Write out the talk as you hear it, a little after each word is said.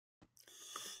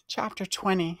Chapter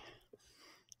 20.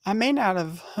 I may not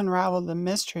have unraveled the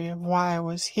mystery of why I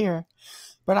was here,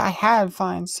 but I had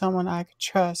found someone I could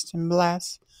trust and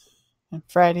bless, and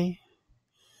Freddie.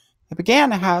 I began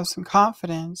to have some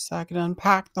confidence I could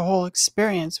unpack the whole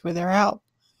experience with their help,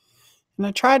 and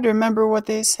I tried to remember what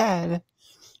they said,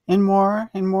 and more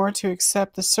to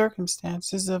accept the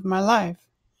circumstances of my life.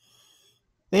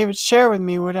 They would share with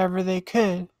me whatever they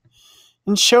could,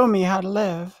 and show me how to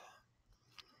live.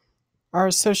 Our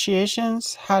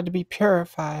associations had to be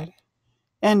purified.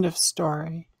 End of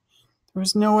story. There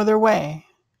was no other way.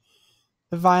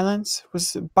 The violence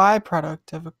was a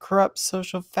byproduct of a corrupt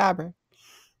social fabric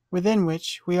within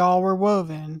which we all were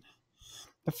woven.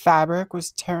 The fabric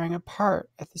was tearing apart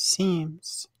at the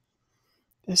seams.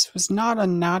 This was not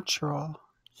unnatural.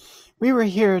 We were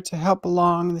here to help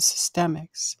along the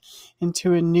systemics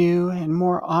into a new and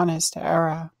more honest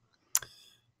era.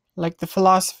 Like the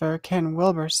philosopher Ken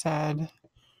Wilber said,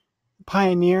 the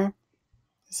pioneer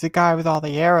is the guy with all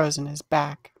the arrows in his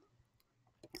back.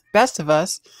 The best of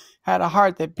us had a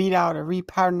heart that beat out a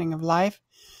repatterning of life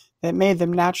that made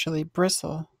them naturally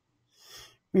bristle.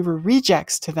 We were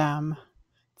rejects to them.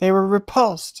 They were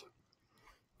repulsed.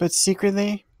 But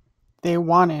secretly, they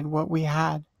wanted what we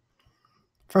had.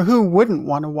 For who wouldn't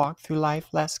want to walk through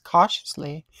life less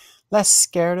cautiously, less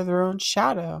scared of their own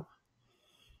shadow?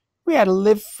 We had a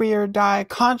live free or die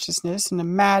consciousness and a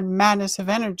mad madness of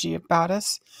energy about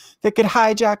us that could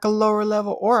hijack a lower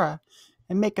level aura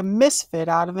and make a misfit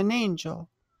out of an angel.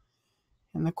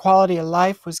 And the quality of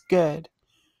life was good,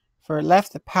 for it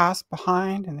left the past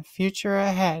behind and the future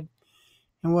ahead,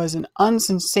 and was an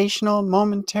unsensational,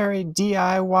 momentary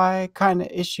DIY kind of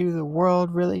issue the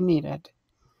world really needed.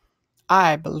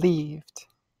 I believed.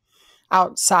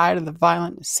 Outside of the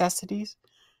violent necessities,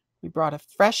 we brought a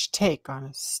fresh take on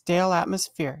a stale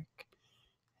atmospheric,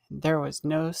 and there was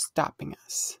no stopping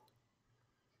us.